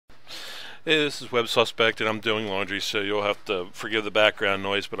Hey, this is Web Suspect, and I'm doing laundry, so you'll have to forgive the background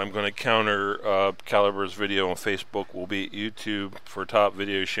noise. But I'm going to counter Caliber's video on Facebook. Will be YouTube for top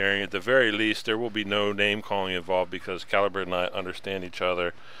video sharing. At the very least, there will be no name calling involved because Caliber and I understand each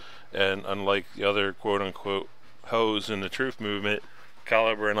other. And unlike the other quote unquote hoes in the truth movement,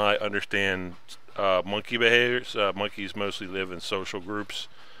 Caliber and I understand monkey behaviors. Monkeys mostly live in social groups,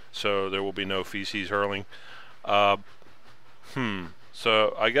 so there will be no feces hurling. Uh,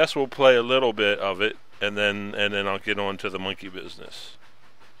 So I guess we'll play a little bit of it, and then I'll get on to the monkey business.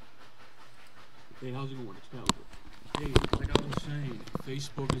 Hey, how's it going? It's Caliber. Hey, like I was saying,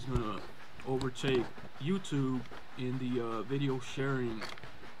 Facebook is gonna overtake YouTube in the video sharing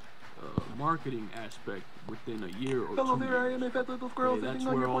marketing aspect within a year or Hello 2 there, I years. am a fat little squirrel Hey, that's sitting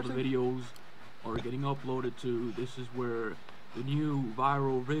on where your all the porcelain. videos are getting uploaded to. This is where the new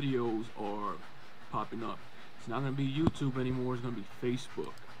viral videos are popping up. It's not gonna be YouTube anymore. It's gonna be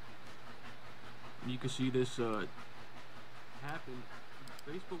Facebook. And you can see this happen.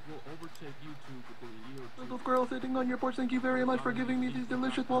 Facebook will overtake YouTube within a year or two. Little squirrel sitting on your porch, thank you very much for giving me these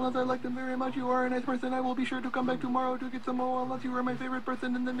delicious walnuts. I like them very much. You are a nice person. I will be sure to come back tomorrow to get some more walnuts. You are my favorite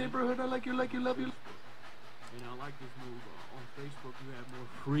person in the neighborhood. I like you, love you. And I like this move. On Facebook, you have more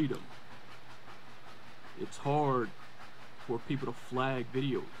freedom. It's hard for people to flag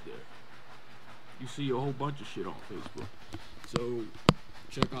videos there. You see a whole bunch of shit on Facebook. So,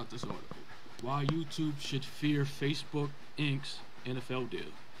 check out this article. Why YouTube should fear Facebook Inc.'s NFL deal.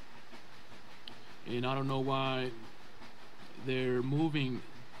 And I don't know why they're moving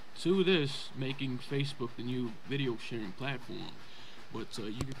to this, making Facebook the new video sharing platform. But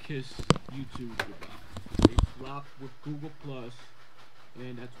you can kiss YouTube goodbye. They flopped with Google Plus,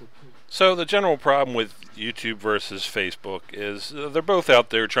 and that's what killed. So the general problem with YouTube versus Facebook is they're both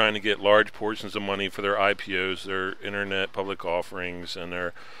out there trying to get large portions of money for their IPOs, their internet public offerings, and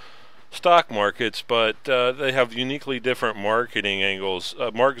their stock markets, but they have uniquely different marketing angles.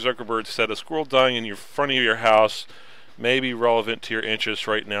 Mark Zuckerberg said a squirrel dying in your front of your house may be relevant to your interests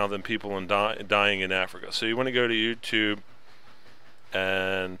right now than people dying in Africa. So you want to go to YouTube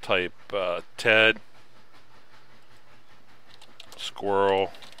and type Ted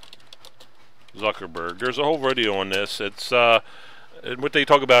Squirrel Zuckerberg. There's a whole video on this. It's what they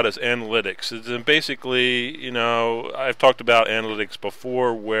talk about is analytics. It's basically, I've talked about analytics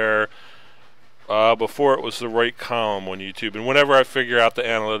before, where before it was the right column on YouTube, and whenever I figure out the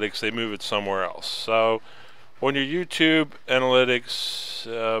analytics, they move it somewhere else. So on your YouTube analytics,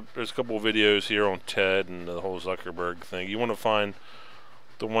 there's a couple of videos here on TED and the whole Zuckerberg thing. You want to find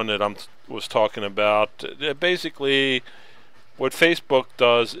the one that I was talking about. Basically, what Facebook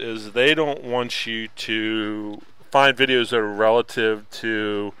does is they don't want you to find videos that are relative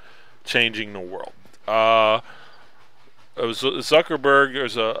to changing the world. Zuckerberg,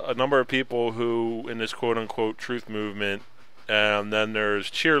 there's a number of people who, in this quote-unquote truth movement, and then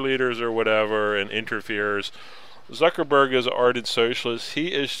there's cheerleaders or whatever and interferers. Zuckerberg is an ardent socialist. He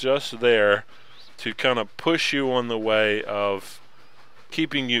is just there to kind of push you on the way of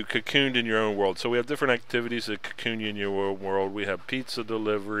keeping you cocooned in your own world. So we have different activities that cocoon you in your own world. We have pizza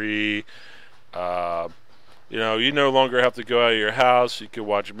delivery. You no longer have to go out of your house. You can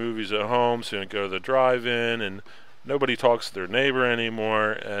watch movies at home, so you can go to the drive-in, and nobody talks to their neighbor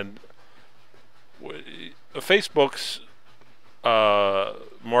anymore. And Facebook's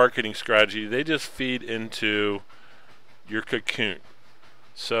marketing strategy, they just feed into your cocoon.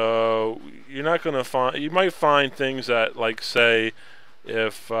 So you're not going to find, you might find things that, like, say,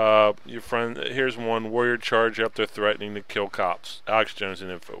 if your friend, here's one, warrior charge after threatening to kill cops, Alex Jones and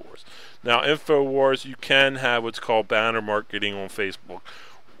InfoWars. Now, InfoWars, you can have what's called banner marketing on Facebook,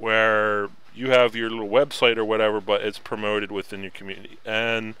 where you have your little website or whatever, but it's promoted within your community.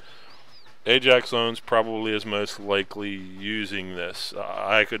 And Ajax Loans probably is most likely using this.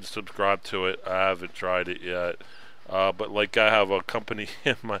 I could subscribe to it. I haven't tried it yet. But like, I have a company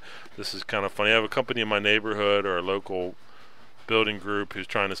in this is kind of funny. I have a company in my neighborhood, or a local building group, who's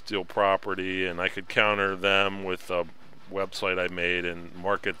trying to steal property, and I could counter them with a website I made and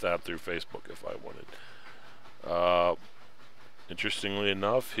market that through Facebook if I wanted. Interestingly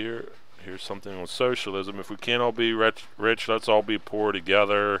enough, here's something on socialism. If we can't all be rich, let's all be poor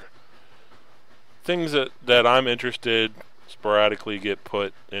together. Things that I'm interested sporadically get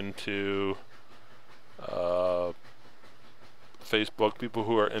put into Facebook. People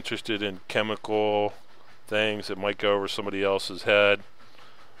who are interested in chemical things that might go over somebody else's head.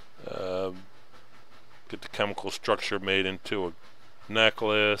 Get the chemical structure made into a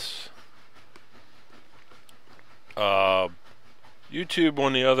necklace. YouTube,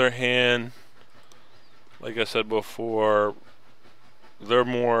 on the other hand, like I said before, they're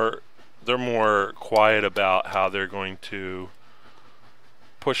more they're more quiet about how they're going to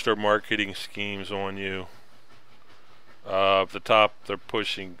push their marketing schemes on you. At the top, they're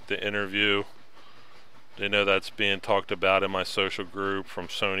pushing the interview. They know that's being talked about in my social group from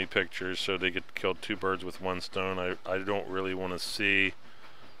Sony Pictures, so they get killed two birds with one stone. I don't really want to see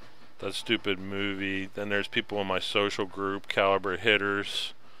that stupid movie. Then there's people in my social group, Caliber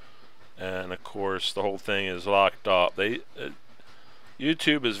Hitters, and of course the whole thing is locked up.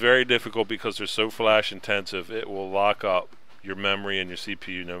 YouTube is very difficult because they're so flash intensive. It will lock up your memory and your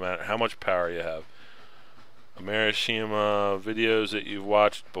CPU no matter how much power you have. Marishima videos that you've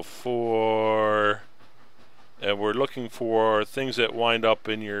watched before, and we're looking for things that wind up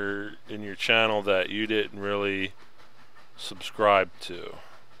in your channel that you didn't really subscribe to.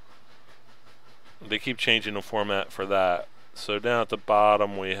 They keep changing the format for that. So down at the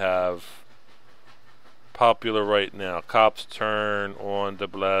bottom we have popular right now, cops turn on de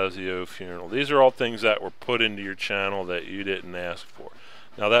Blasio funeral. These are all things that were put into your channel that you didn't ask for.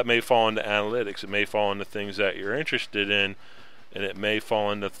 Now that may fall into analytics, it may fall into things that you're interested in, and it may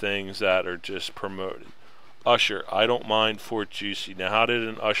fall into things that are just promoted. Usher, I don't mind Fort Juicy. Now how did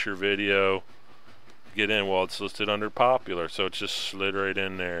an Usher video get in? Well, it's listed under popular, so it just slid right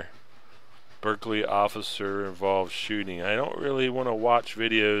in there. Berkeley officer involved shooting. I don't really want to watch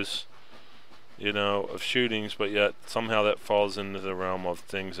videos, you know, of shootings, but yet somehow that falls into the realm of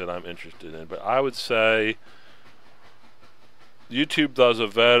things that I'm interested in. But I would say YouTube does a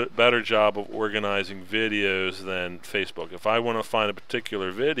better job of organizing videos than Facebook. If I want to find a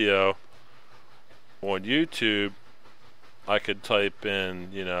particular video on YouTube, I could type in,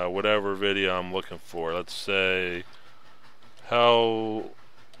 you know, whatever video I'm looking for. Let's say Hell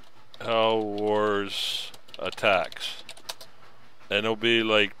Wars attacks, and it'll be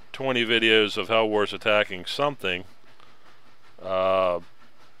like 20 videos of Hell Wars attacking something.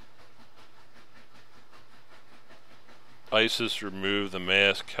 ISIS removed the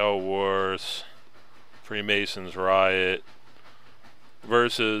mask, Hell Wars, Freemasons riot,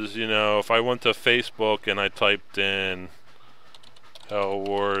 versus, you know, if I went to Facebook and I typed in Hell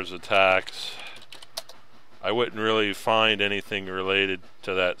Wars attacks, I wouldn't really find anything related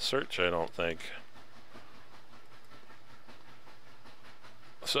to that search, I don't think.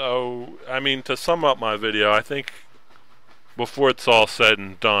 So, I mean, to sum up my video, I think before it's all said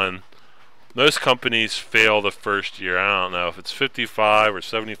and done, most companies fail the first year. I don't know if it's 55 or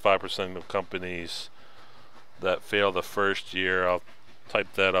 75% of companies that fail the first year. I'll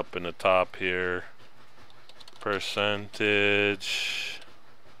type that up in the top here. Percentage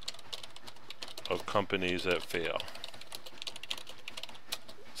of companies that fail.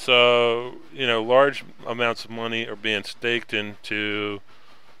 So, you know, large amounts of money are being staked into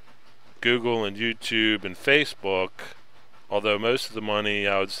Google and YouTube and Facebook, although most of the money,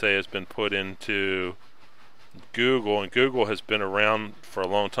 I would say, has been put into Google, and Google has been around for a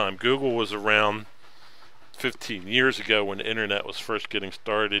long time. Google was around 15 years ago when the internet was first getting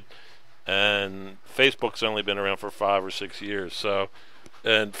started, and Facebook's only been around for 5 or 6 years. So,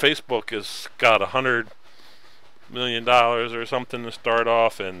 and Facebook has got $100 million or something to start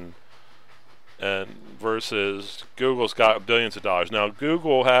off, and versus Google's got billions of dollars. Now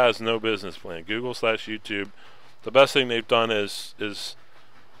Google has no business plan. Google/YouTube, the best thing they've done is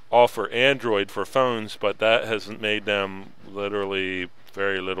offer Android for phones, but that hasn't made them literally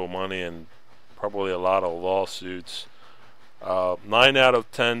very little money and probably a lot of lawsuits. 9 out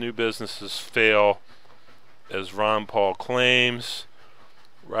of 10 new businesses fail, as Ron Paul claims.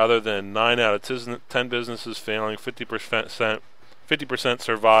 Rather than 9 out of 10 businesses failing, 50%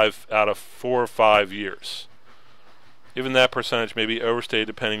 survive out of 4 or 5 years. Even that percentage may be overstated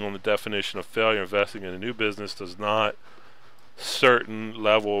depending on the definition of failure. Investing in a new business does not certain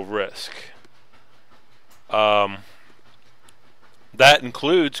level of risk. That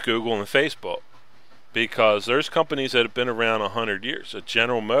includes Google and Facebook, because there's companies that have been around 100 years.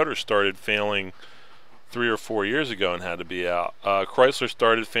 General Motors started failing 3 or 4 years ago and had to be out. Chrysler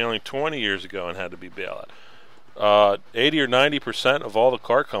started failing 20 years ago and had to be bailed out. 80 or 90% of all the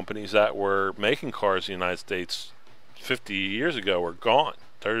car companies that were making cars in the United States 50 years ago were gone.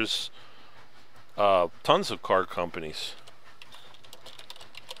 There's tons of car companies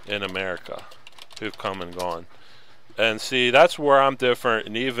in America who've come and gone. And see, that's where I'm different,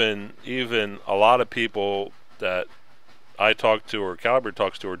 and even a lot of people that I talk to or Caliber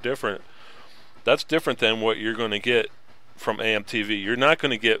talks to are different. That's different than what you're going to get from AMTV. You're not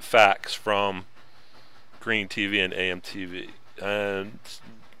going to get facts from Green TV and AMTV, and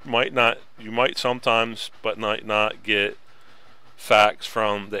you might sometimes, but might not get facts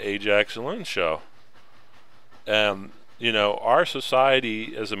from the Ajax Saloon show. you know, our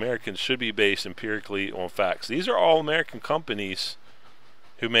society as Americans should be based empirically on facts. These are all American companies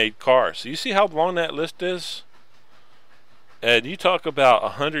who made cars. So you see how long that list is? And you talk about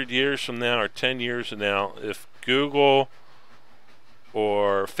 100 years from now or 10 years from now, if Google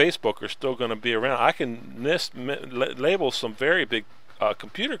or Facebook are still going to be around, I can label some very big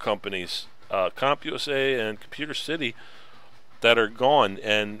computer companies, CompUSA and Computer City, that are gone.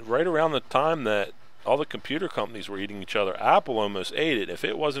 And right around the time that all the computer companies were eating each other, Apple almost ate it. If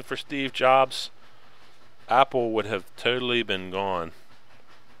it wasn't for Steve Jobs, Apple would have totally been gone.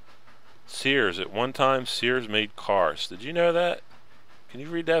 Sears, at one time, Sears made cars. Did you know that? Can you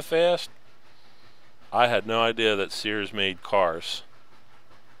read that fast? I had no idea that Sears made cars.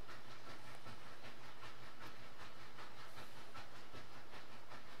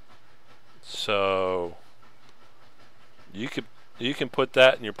 So you can put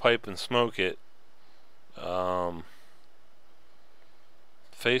that in your pipe and smoke it.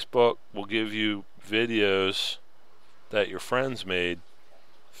 Facebook will give you videos that your friends made.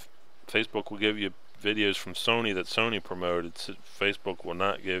 Facebook will give you videos from Sony that Sony promoted. Facebook will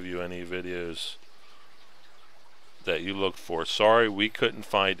not give you any videos that you looked for. Sorry, we couldn't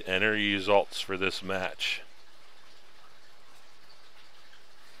find any results for this match.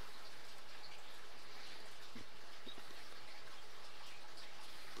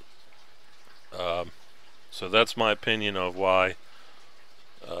 So that's my opinion of why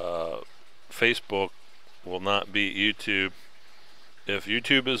Facebook will not beat YouTube. If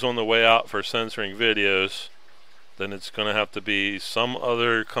YouTube is on the way out for censoring videos, then it's going to have to be some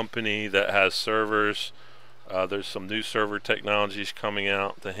other company that has servers. There's some new server technologies coming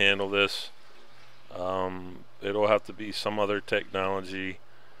out to handle this. It'll have to be some other technology.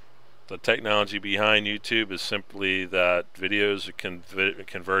 The technology behind YouTube is simply that videos are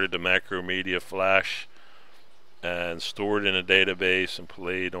converted to macromedia flash and stored in a database and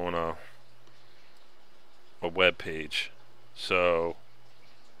played on a web page. So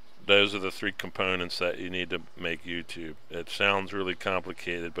those are the three components that you need to make YouTube. It sounds really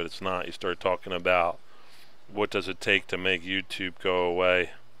complicated, but it's not. You start talking about what does it take to make YouTube go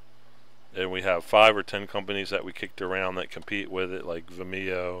away, and we have 5 or 10 companies that we kicked around that compete with it, like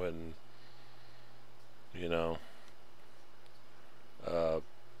Vimeo and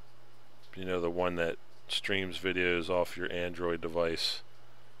the one that streams videos off your Android device.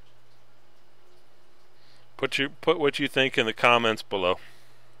 Put what you think in the comments below.